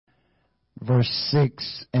verse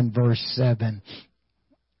 6 and verse 7.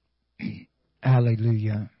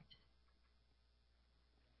 Hallelujah.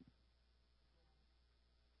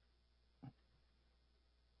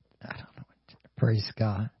 I don't know. Praise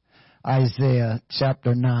God. Isaiah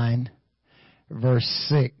chapter 9, verse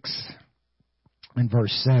 6 and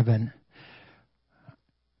verse 7.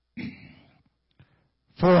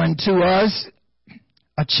 For unto us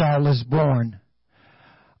a child is born,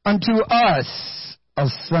 unto us a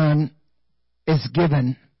son is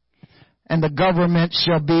given, and the government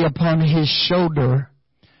shall be upon his shoulder,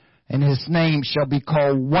 and his name shall be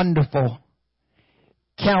called Wonderful,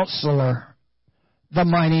 Counselor, the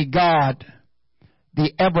Mighty God,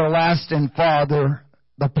 the Everlasting Father,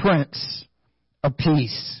 the Prince of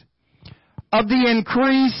Peace. Of the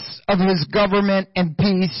increase of his government and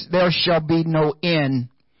peace there shall be no end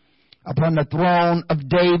upon the throne of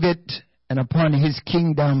David and upon his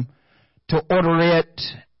kingdom, to order it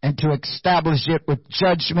and to establish it with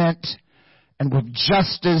judgment and with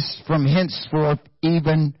justice from henceforth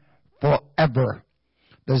even forever.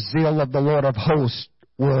 The zeal of the Lord of hosts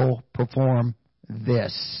will perform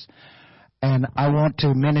this. And I want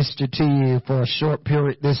to minister to you for a short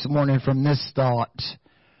period this morning from this thought: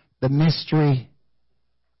 the mystery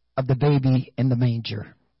of the baby in the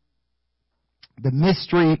manger. The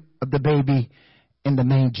mystery of the baby in the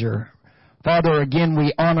manger. Father, again,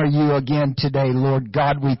 we honor you again today, Lord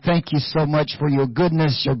God. We thank you so much for your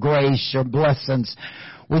goodness, your grace, your blessings.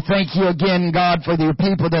 We thank you again, God, for your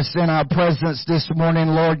people that's in our presence this morning,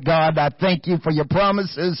 Lord God. I thank you for your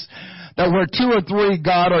promises that where 2 or 3,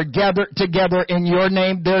 God, are gathered together in your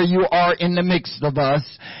name, there you are in the midst of us.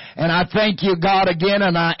 And I thank you, God, again,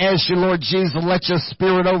 and I ask you, Lord Jesus, let your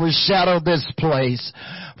Spirit overshadow this place.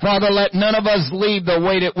 Father, let none of us leave the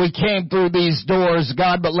way that we came through these doors,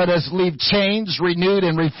 God, but let us leave changed, renewed,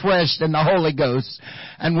 and refreshed in the Holy Ghost.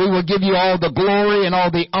 And we will give you all the glory and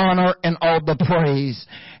all the honor and all the praise.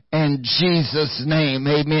 In Jesus' name,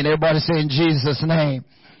 amen. Everybody say in Jesus' name.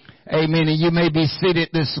 Amen. And you may be seated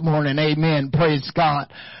this morning. Amen. Praise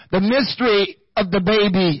God. The mystery of the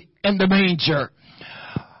baby in the manger.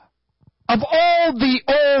 Of all the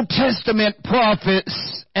Old Testament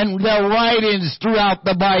prophets and their writings throughout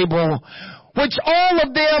the Bible, which all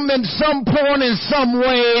of them in some point, in some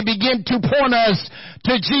way, begin to point us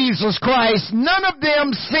to Jesus Christ, none of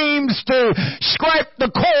them seems to strike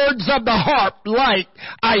the chords of the harp like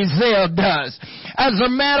Isaiah does. As a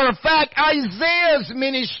matter of fact, Isaiah's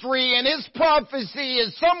ministry and his prophecy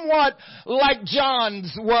is somewhat like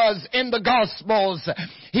John's was in the Gospels.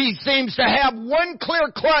 He seems to have one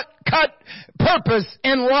clear-cut purpose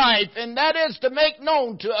in life, and that is to make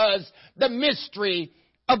known to us the mystery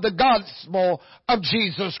of the gospel of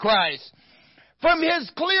Jesus Christ. From his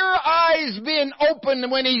clear eyes being opened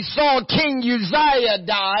when he saw King Uzziah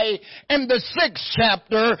die in the 6th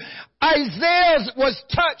chapter, Isaiah was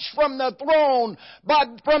touched from the throne,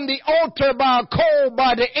 from the altar by a coal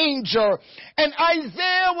by the angel. And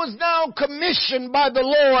Isaiah was now commissioned by the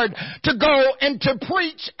Lord to go and to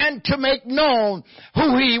preach and to make known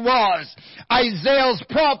who he was. Isaiah's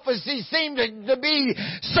prophecy seemed to be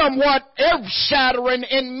somewhat earth-shattering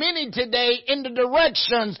in many today in the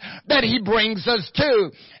directions that he brings us to.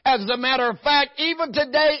 As a matter of fact, even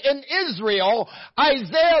today in Israel,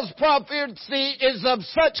 Isaiah's prophecy is of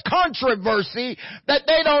such controversy that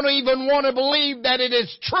they don't even want to believe that it is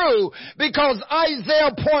true, because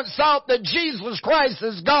Isaiah points out that Jesus Christ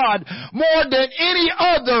is God more than any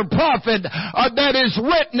other prophet that is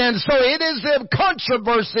written, and so it is of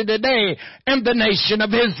controversy today in the nation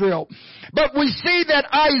of Israel. But we see that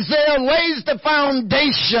Isaiah lays the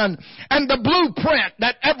foundation and the blueprint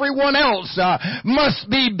that everyone else must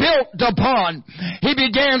be built upon. He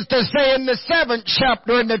begins to say in the 7th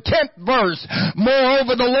chapter, in the 10th verse,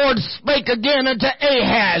 moreover the Lord spake again unto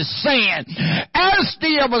Ahaz, saying, ask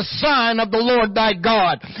thee of a sign of the Lord thy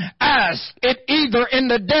God. Ask it either in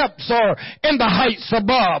the depths or in the heights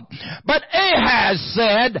above. But Ahaz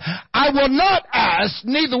said, I will not ask,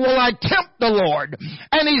 neither will I tempt the Lord.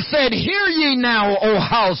 And he said, hear ye now, O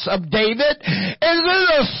house of David, is it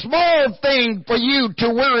a small thing for you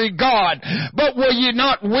to weary God? But will ye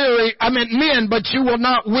not weary, men, but you will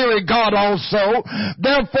not weary God also.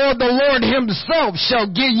 Therefore the Lord himself shall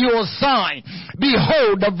give you a sign.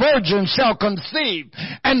 Behold, the virgin shall conceive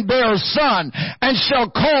and bear a son, and shall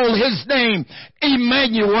call his name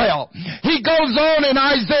Emmanuel. He goes on in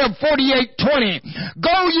Isaiah 48:20.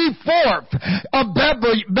 Go ye forth of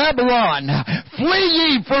Babylon, flee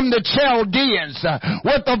ye from the Chaldeans,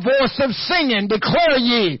 with the voice of singing, declare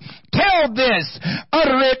ye, tell this,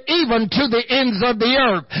 utter it even to the ends of the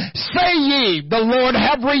earth. Say ye, the Lord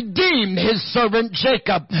hath redeemed his servant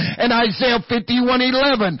Jacob. And Isaiah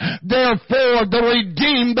 51:11, therefore the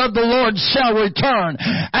redeemed of the Lord shall return,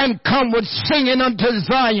 and come with singing unto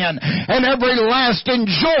Zion, and everlasting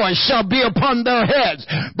joy shall be upon their heads.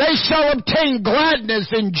 They shall obtain gladness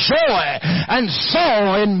and joy, and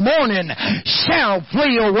sorrow and mourning shall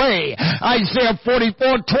flee away. Isaiah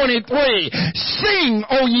 44:23, sing,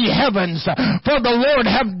 O ye heavens, for the Lord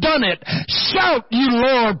hath done it. Shout, ye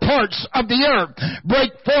lower parts of the earth.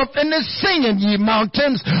 Break forth in the singing, ye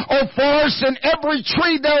mountains, O forests, and every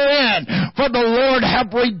tree therein. For the Lord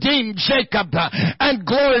hath redeemed Jacob, and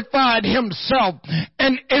glorified himself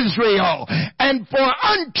in Israel. And for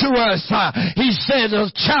unto us, he said,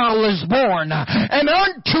 a child is born, and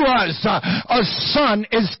unto us a son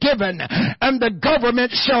is given, and the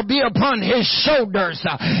government shall be upon his shoulders,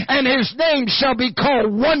 and his name shall be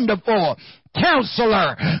called Wonderful,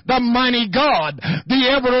 Counselor, the Mighty God, the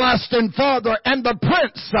Everlasting Father, and the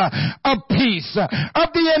Prince of Peace.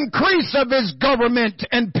 Of the increase of his government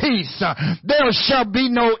and peace there shall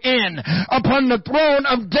be no end, upon the throne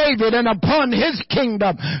of David and upon his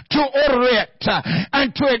kingdom, to order it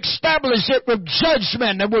and to establish it with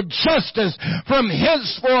judgment and with justice from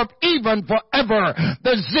henceforth even forever.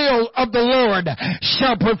 The zeal of the Lord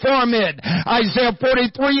shall perform it. Isaiah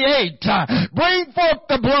 43:8, bring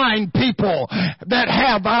forth the blind people that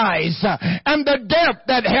have eyes, and the deaf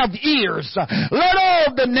that have ears. Let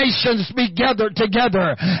all the nations be gathered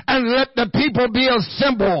together, and let the people be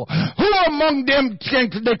assembled. Who among them can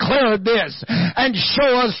declare this, and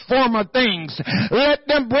show us former things? Let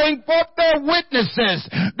them bring forth their witnesses,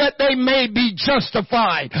 that they may be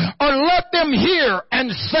justified. Or let them hear and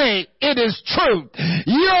say, it is truth.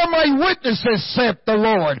 Ye are my witnesses, saith the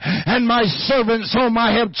Lord, and my servants whom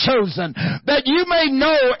I have chosen, that you may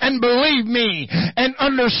know and believe me, and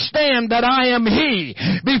understand that I am he.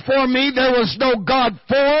 Before me there was no God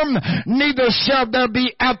formed, neither shall there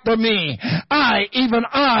be after me. I, even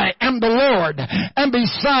I, am the Lord, and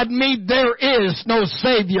beside me there is no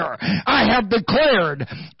Savior. I have declared,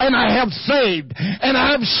 and I have saved, and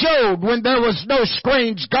I have showed when there was no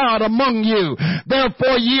strange God among you.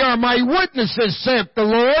 Therefore ye are my witnesses, saith the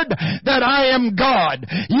Lord, that I am God.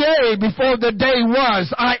 Yea, before the day was,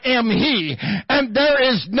 I am he, and there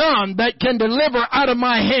is none that can deliver out of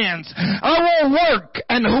my hands. I will work,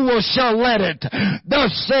 and who shall let it?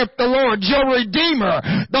 Thus saith the Lord, your Redeemer,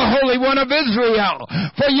 the Holy One of Israel.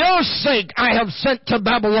 For your sake I have sent to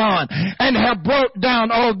Babylon, and have brought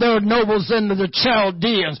down all their nobles into the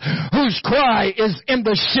Chaldeans, whose cry is in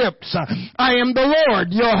the ships. I am the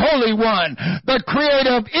Lord, your Holy One, the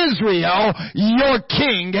Creator of Israel, your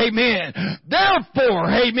King. Amen.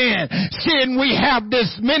 Therefore, amen, seeing we have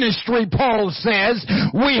this ministry, Paul says,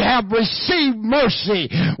 we have received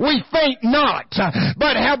mercy. We faint not,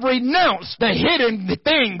 but have renounced the hidden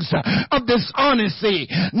things of dishonesty,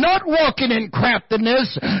 not walking in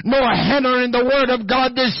craftiness, nor handling the word of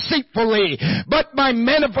God deceitfully, but by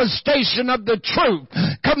manifestation of the truth,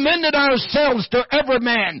 commended ourselves to every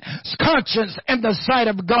man's conscience in the sight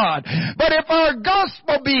of God. But if our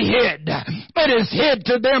gospel be hid, it is hid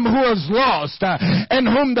to them who is lost, and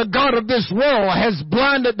whom the God of this world has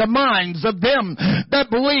blinded the minds of them that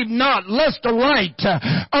believe not, lest the light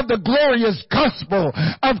of the glorious gospel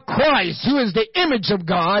of Christ, who is the image of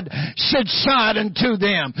God, should shine unto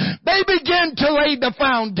them. They begin to lay the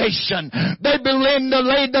foundation. They begin to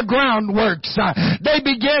lay the groundworks. They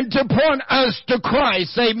begin to point us to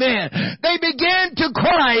Christ. Amen. They begin to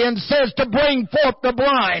cry and says to bring forth the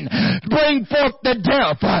blind, bring forth the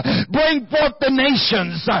deaf, bring forth the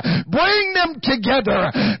nations, bring them together,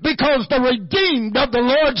 because the redeemed of the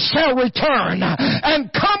Lord shall return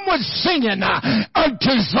and come with singing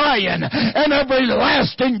unto Zion, and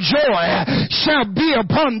everlasting joy shall be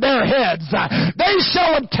upon their heads. They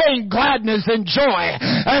shall obtain gladness and joy,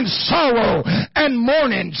 and sorrow and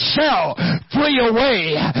mourning shall flee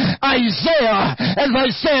away. Isaiah, as I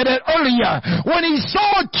said earlier, when he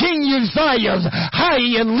saw King Uzziah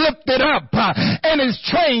high and lifted up, and his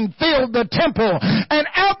train filled the temple, and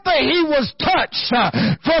after he was touched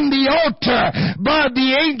from the altar by the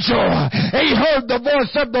angel, he heard the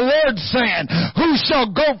voice of the Lord saying, who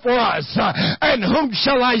shall go for us, and whom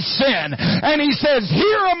shall I send? And he says,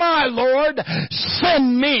 here am I, Lord,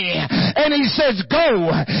 send me. And he says,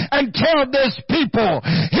 go and tell this people,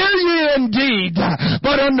 hear ye indeed,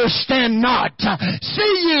 but understand not. See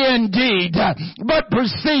ye indeed, but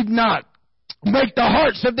perceive not. Make the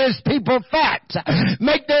hearts of this people fat.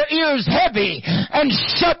 Make their ears heavy and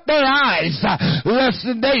shut their eyes, lest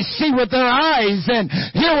they see with their eyes and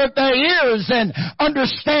hear with their ears and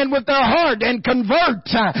understand with their heart and convert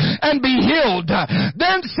and be healed.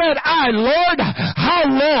 Then said I, Lord, how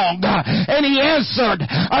long? And he answered,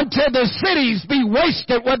 until the cities be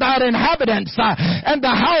wasted without inhabitants, and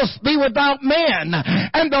the house be without man,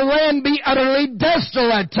 and the land be utterly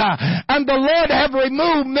desolate, and the Lord have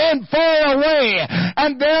removed men far away,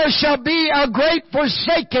 and there shall be a great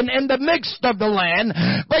forsaken in the midst of the land,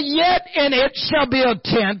 but yet in it shall be a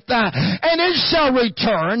tenth, and it shall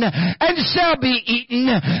return, and shall be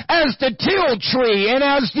eaten as the teil tree and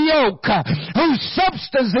as the oak, whose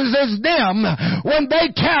substance is as them when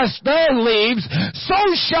they cast their leaves, so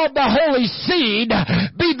shall the holy seed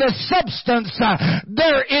be the substance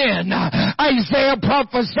therein. Isaiah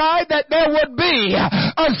prophesied that there would be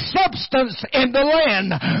a substance in the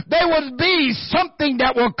land. There would be something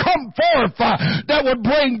that will come forth that would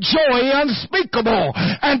bring joy unspeakable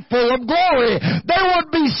and full of glory. There would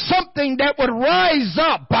be something that would rise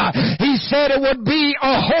up. He said it would be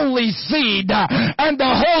a holy seed, and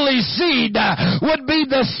the holy seed would be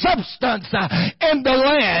the substance in the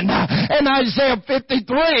land. In Isaiah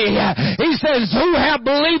 53, he says, who have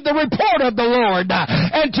believed the report of the Lord,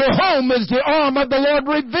 and to whom is the arm of the Lord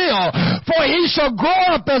revealed? For he shall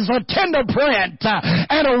grow up as a tender plant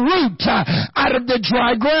and a root out of the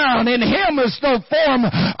dry ground. In him is no form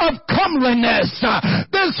of comeliness.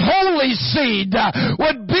 This holy seed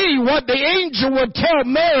would be what the angel would tell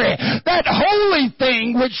Mary, that holy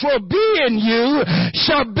thing which will be in you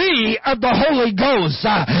shall be of the Holy Ghost.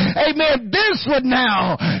 Amen. This would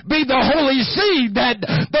now be the holy seed that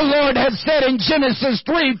the Lord had said in Genesis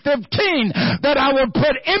 3:15, that I will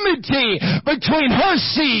put enmity between her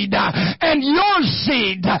seed and your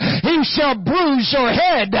seed. He shall bruise your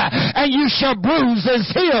head, and you shall bruise his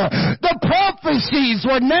heel. The prophecies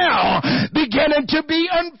were now beginning to be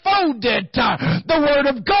unfolded. The word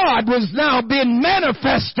of God was now being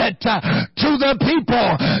manifested to the people.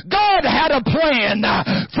 God had a plan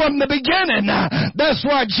from the beginning. That's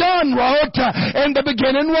why John wrote, in the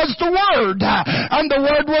beginning was the Word, and the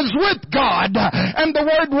Word was with God, and the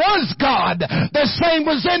Word was God. The same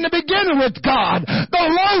was in the beginning with God. The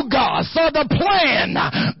Logos, or the plan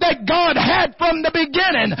that God had from the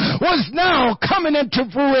beginning, was now coming into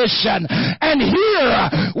fruition. And here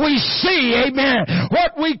we see, amen,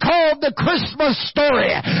 what we call the Christmas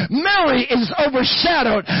story. Mary is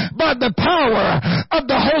overshadowed by the power of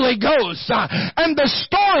the Holy Ghost. And the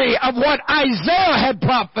story of what Isaiah had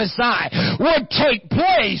prophesied would take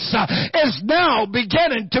place is now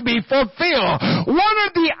beginning to be fulfilled. One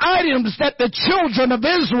of the items that the children of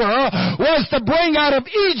Israel was to bring out of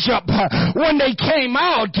Egypt when they came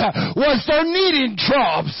out was their kneading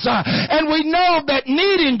troughs. And we know that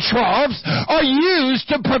kneading troughs are used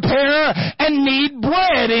to prepare and knead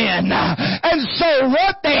bread in. And so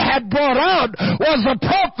what they had brought out was a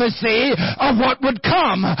prophecy of what would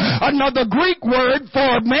come. Another Greek word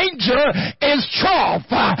for manger is trough.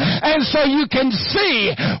 And so you can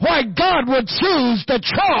see why God would choose the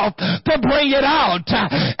trough to bring it out.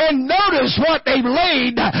 And notice what they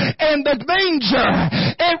laid in the manger.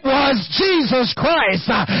 It was Jesus Christ.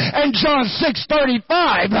 In John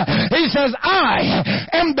 6:35, he says, I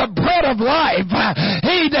am the bread of life.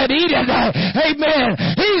 He that eateth, amen,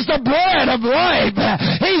 he's the bread of life.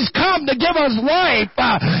 He's come to give us life,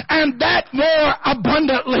 and that more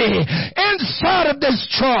abundantly. Inside of this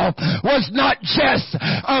trough was not just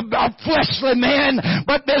a fleshly man,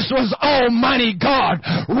 but this was Almighty God,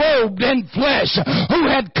 robed in flesh, who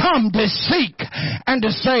had come to seek and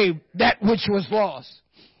to save that which was lost.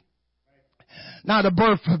 Now the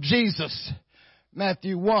birth of Jesus,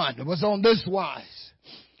 Matthew 1, was on this wise.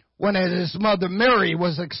 When his mother Mary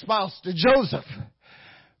was espoused to Joseph,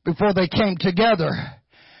 before they came together,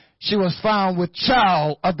 she was found with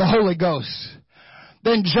child of the Holy Ghost.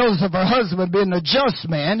 Then Joseph, her husband, being a just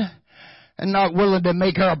man, and not willing to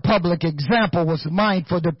make her a public example, was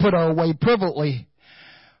mindful to put her away privately.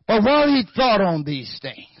 But while he thought on these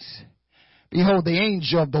things, behold, the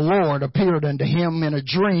angel of the Lord appeared unto him in a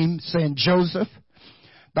dream, saying, Joseph,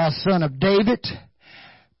 thou son of David,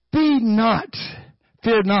 fear not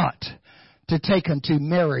to take unto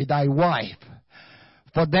Mary thy wife,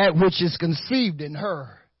 for that which is conceived in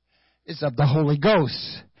her is of the Holy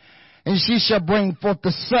Ghost. And she shall bring forth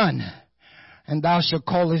a son, and thou shalt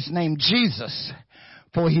call his name Jesus,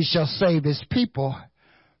 for he shall save his people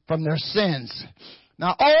from their sins.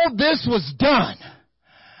 Now all this was done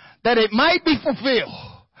that it might be fulfilled,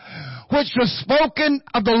 which was spoken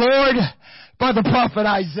of the Lord by the prophet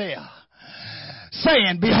Isaiah,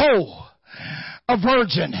 saying, Behold, a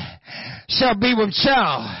virgin shall be with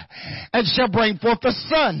child, and shall bring forth a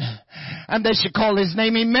son, and they shall call his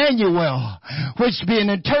name Emmanuel, which being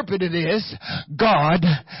interpreted is God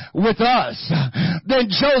with us. Then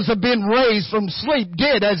Joseph, being raised from sleep,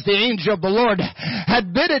 did as the angel of the Lord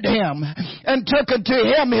had bidden him, and took unto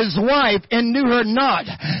him his wife, and knew her not,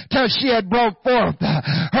 till she had brought forth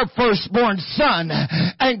her firstborn son,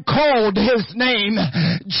 and called his name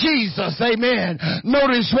Jesus. Amen.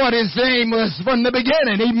 Notice what his name was from the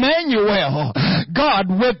beginning. Emmanuel, God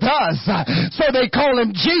with us. So they call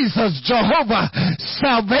him Jesus, Jehovah,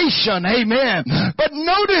 salvation. Amen. But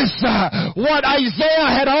notice what Isaiah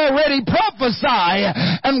had already prophesied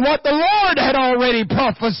and what the Lord had already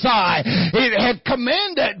prophesied. It had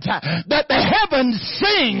commanded that the heavens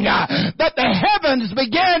sing, that the heavens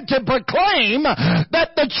began to proclaim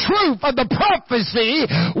that the truth of the prophecy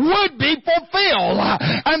would be fulfilled.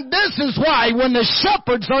 And this is why when the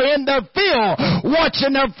shepherds are in their field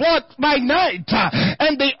watching their flock by night,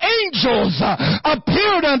 and the angels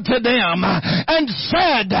appeared unto them and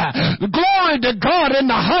said, Glory to God in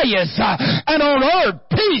the highest, and on earth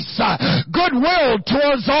peace, goodwill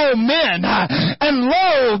towards all men. And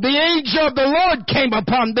lo, the angel of the Lord came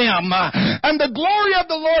upon them, and the glory of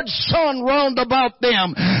the Lord shone round about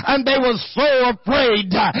them, and they were so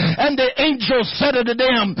afraid. And the angel said unto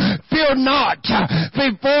them, Fear not,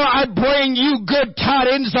 before I bring you good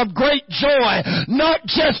tidings of great joy, not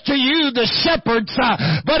just to you, the shepherds,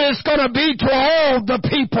 but it's going to be to all the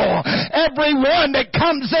people. Everyone that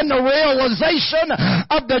comes in the realization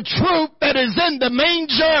of the truth that is in the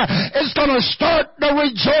manger is going to start the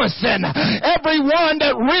rejoicing. Everyone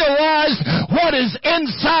that realizes what is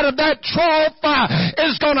inside of that trough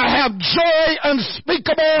is going to have joy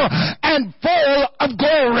unspeakable and full of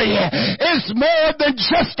glory. It's more than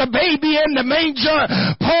just a baby in the manger.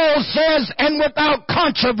 Paul says, and without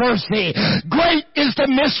controversy, great is the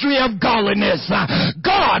mystery of godliness.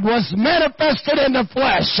 God was manifested in the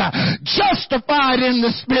flesh, justified in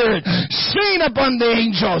the spirit, seen upon the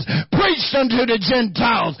angels, preached unto the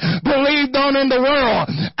Gentiles, believed on in the world,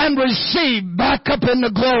 and received back up in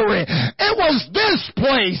the glory. It was this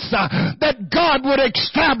place that God would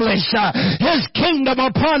establish his kingdom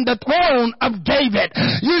upon the throne of David.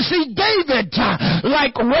 You see, David,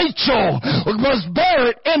 like Rachel, was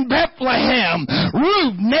buried in Bethlehem.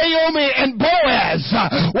 Ruth, Naomi, and Boaz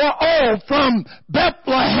were all from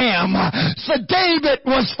Bethlehem. So David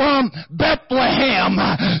was from Bethlehem.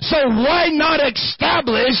 So why not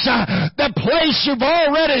establish the place you've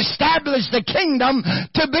already established the kingdom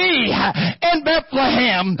to be in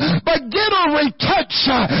Bethlehem? But get a retouch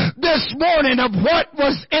this morning of what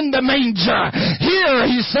was in the manger. Here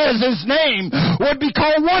he says his name would be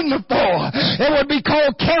called Wonderful. It would be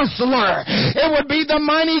called Counselor. It would be the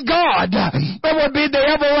Mighty God. It would be the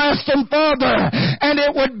Everlasting Father. And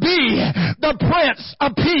it would be the Prince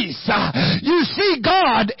of Peace. You see,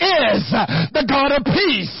 God is the God of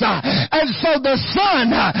peace. And so the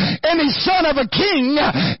Son, any son of a king,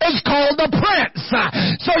 is called the Prince.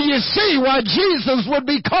 So you see why Jesus would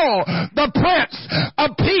be called the Prince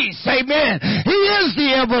of Peace. Amen. He is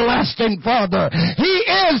the Everlasting Father. He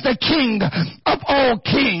is the King of all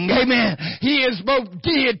kings. Amen. He is both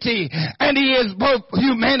deity and he is both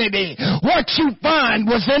humanity. What you find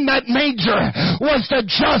was in that manger was the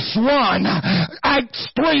just one. Acts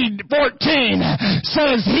 3:14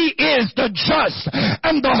 says he is the just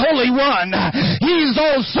and the Holy One. He's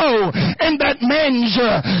also in that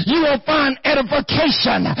manger. You will find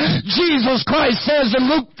edification. Jesus Christ says in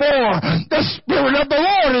Luke 4, the Spirit of the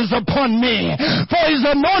Lord is upon me, for he's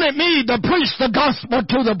anointed me to preach the gospel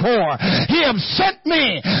to the poor. He has sent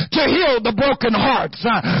me to heal the broken hearts,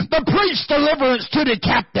 to preach deliverance to the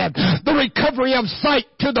captive, the recovery of sight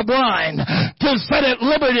to the blind, to set at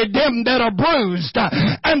liberty them that are bruised,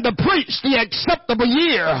 and to preach the acceptable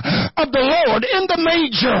year of the Lord. In the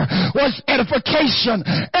manger was edification.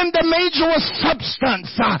 In the manger was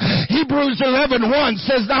substance. Hebrews 11:1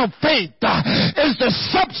 says, now faith is the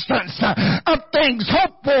substance of things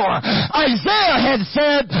hoped for. Isaiah had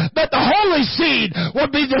said, that the holy seed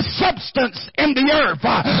would be the substance in the earth,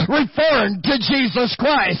 referring to Jesus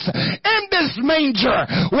Christ. In this manger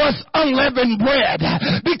was unleavened bread,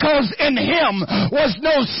 because in him was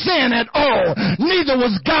no sin at all, neither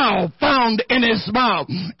was guile found in his mouth.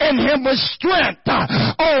 In him was strength.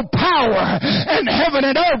 All power in heaven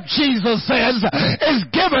and earth, Jesus says, is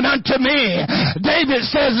given unto me. David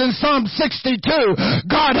says in Psalm 62,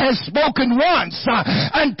 God has spoken once,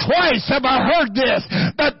 and twice have I heard this,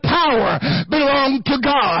 that power belonged to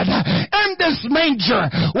God. And this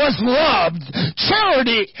manger was loved.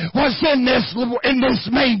 Charity was in this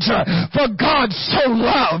manger, for God so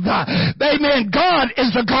loved. Amen. God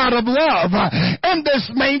is a God of love. And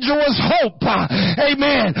this manger was hope.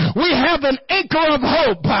 Amen. We have an anchor of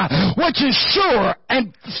hope, which is sure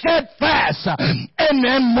and steadfast and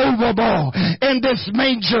immovable. In this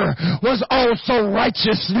manger was also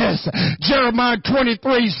righteousness. Jeremiah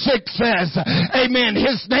 23:6 says, amen,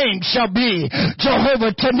 his name shall be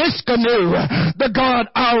Jehovah Teniskanu, the God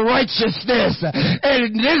our righteousness.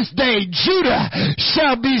 And in this day Judah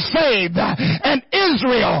shall be saved, and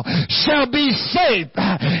Israel shall be saved.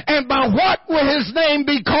 And by what will his name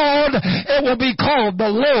be called? It will be called the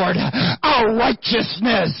Lord our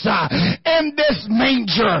righteousness. In this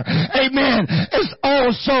manger, amen, is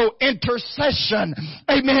also intercession.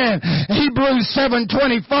 Amen. Hebrews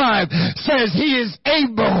 7:25 says he is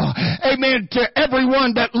able, amen, to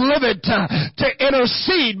everyone that liveth to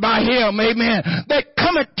intercede by him, amen, that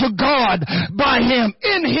cometh to God by him.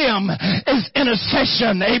 In him is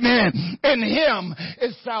intercession, amen. In him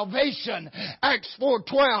is salvation. Acts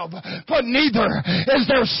 4:12, for neither is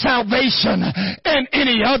there salvation in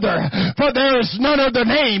any other, for there is none other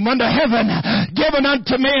name under heaven given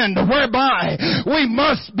unto men whereby we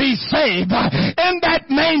must be saved. In that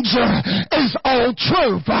manger is all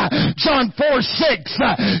truth. John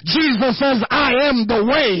 4:6, Jesus says, I am the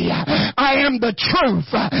way, I am the truth,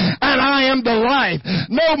 and I am the life.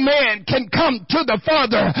 No man can come to the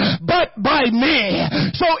Father but by me.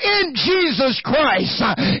 So in Jesus Christ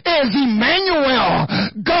is Emmanuel,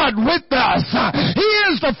 God with us. He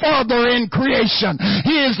is the Father in creation.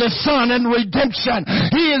 He is the Son in redemption.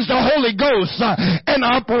 He is the Holy Ghost in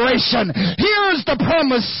operation. Here is the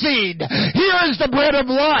promised seed. Here is the bread of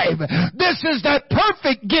life. This is that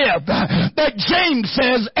perfect gift that James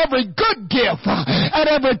says every good gift and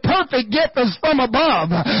every perfect gift is from above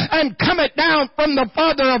and cometh down from the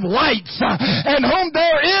Father of lights, in whom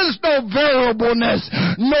there is no variableness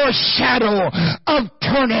nor shadow of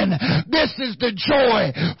turning. This is the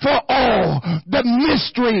joy for all. The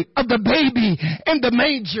mystery of the baby in the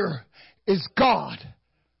manger is God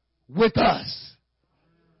with us.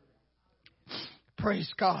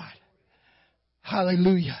 Praise God.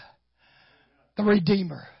 Hallelujah. The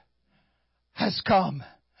Redeemer has come.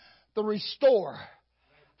 The Restorer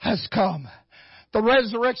has come. The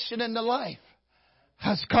resurrection and the life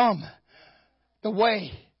has come. The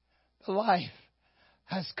way, the life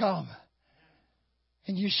has come.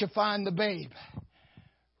 And you shall find the babe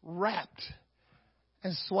wrapped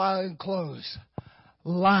in swaddling clothes,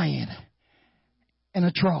 lying in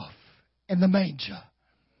a trough in the manger.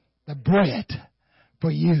 The bread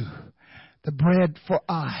for you, the bread for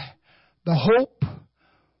I, the hope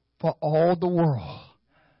for all the world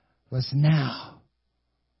was now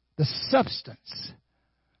the substance,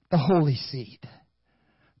 the holy seed,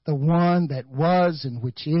 the one that was and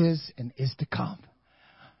which is and is to come,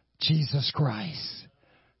 Jesus Christ,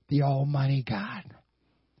 the Almighty God.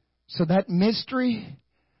 So that mystery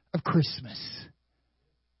of Christmas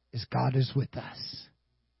is God is with us.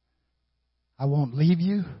 I won't leave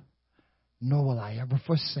you, nor will I ever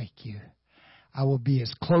forsake you. I will be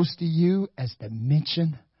as close to you as the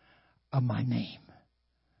mention of my name.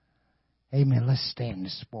 Amen. Let's stand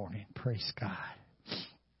this morning. Praise God.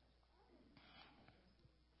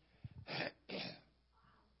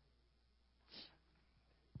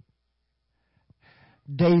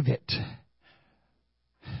 David,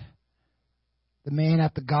 the man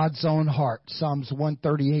after God's own heart, Psalms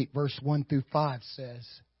 138, verse 1 through 5 says,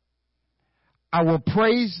 I will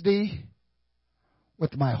praise thee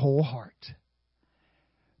with my whole heart.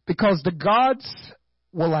 Because the gods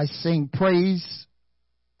will I sing praise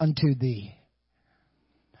unto thee.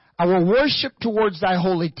 I will worship towards thy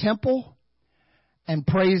holy temple and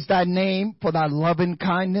praise thy name for thy loving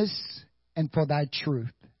kindness and for thy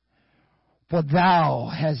truth. For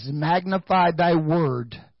thou hast magnified thy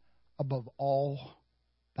word above all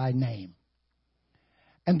thy name.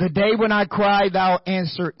 And the day when I cried, thou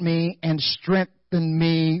answered me and strengthened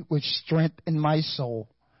me with strength in my soul.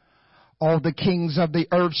 All the kings of the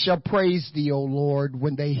earth shall praise thee, O Lord,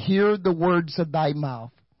 when they hear the words of thy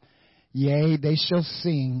mouth. Yea, they shall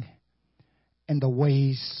sing in the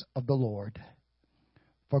ways of the Lord,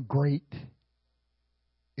 for great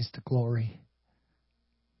is the glory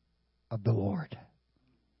of the Lord.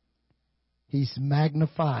 He's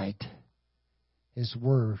magnified His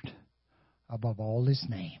word above all His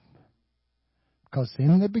name. Because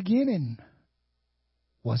in the beginning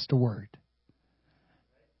was the Word.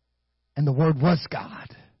 And the Word was God.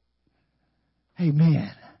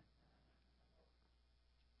 Amen.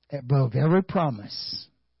 Above every promise,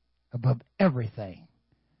 above everything,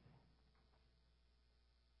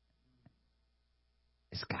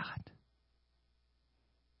 is God.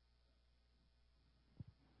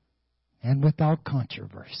 And without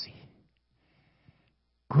controversy.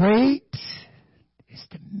 Great is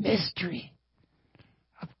the mystery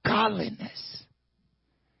of godliness.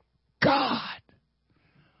 God.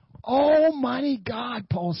 Almighty God,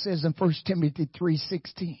 Paul says in 1 Timothy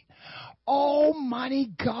 3:16.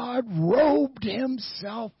 Almighty God robed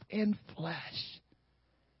Himself in flesh.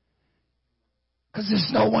 Because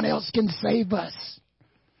there's no one else can save us.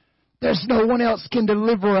 There's no one else can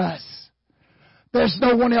deliver us. There's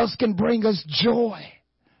no one else can bring us joy.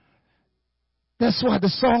 That's why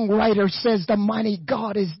the songwriter says the mighty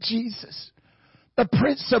God is Jesus. The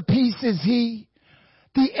Prince of Peace is He.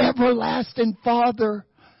 The everlasting Father.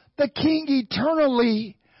 The King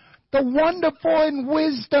eternally. The wonderful in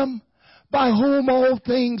wisdom, by whom all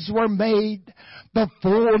things were made. The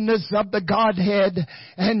fullness of the Godhead,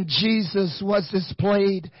 and Jesus was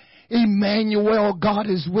displayed. Emmanuel, God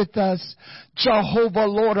is with us. Jehovah,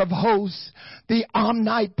 Lord of hosts. The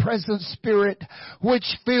omnipresent Spirit which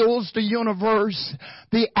fills the universe.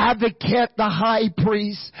 The advocate, the high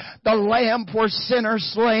priest. The lamb for sinners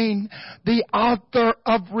slain. The author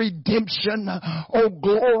of redemption. Oh,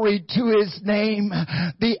 glory to His name.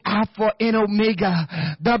 The Alpha and Omega.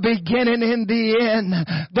 The beginning and the end.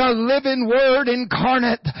 The living Word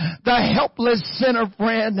incarnate. The helpless sinner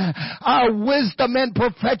friend. Our wisdom and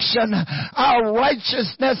perfection. Our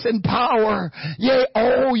righteousness and power. Yea,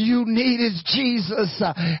 all you need is Jesus,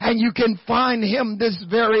 and you can find Him this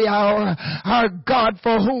very hour. Our God,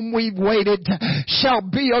 for whom we've waited, shall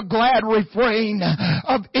be a glad refrain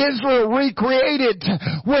of Israel recreated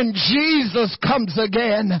when Jesus comes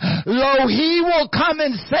again. Lo, He will come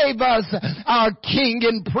and save us, our King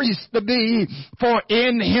and priest to be, for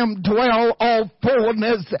in Him dwell all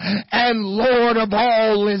fullness, and Lord of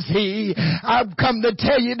all is He. I've come to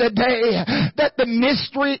tell you today that the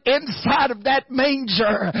mystery inside of that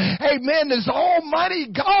manger, amen, is Almighty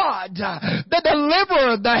God, the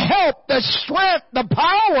deliverer, the help, the strength, the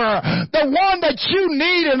power, the one that you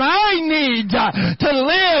need and I need to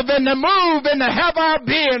live and to move and to have our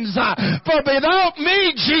beings. For without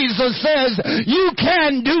me, Jesus says, you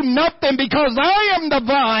can do nothing, because I am the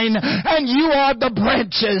vine and you are the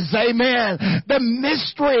branches. Amen. The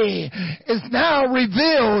mystery is now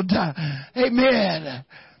revealed. Amen.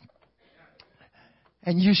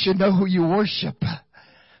 And you should know who you worship.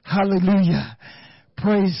 Hallelujah.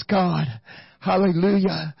 Praise God.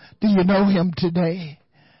 Hallelujah. Do you know Him today?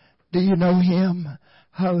 Do you know Him?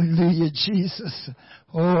 Hallelujah, Jesus.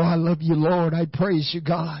 Oh, I love you, Lord. I praise you,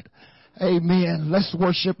 God. Amen. Let's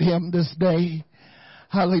worship Him this day.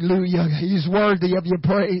 Hallelujah. He's worthy of your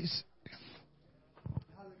praise.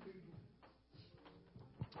 Hallelujah.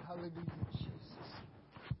 Hallelujah.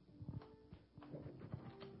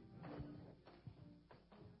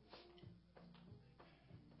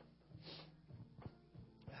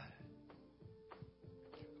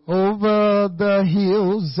 Over the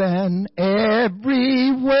hills and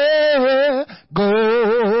everywhere,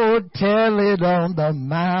 go tell it on the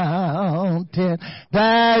mountain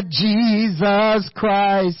that Jesus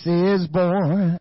Christ is born.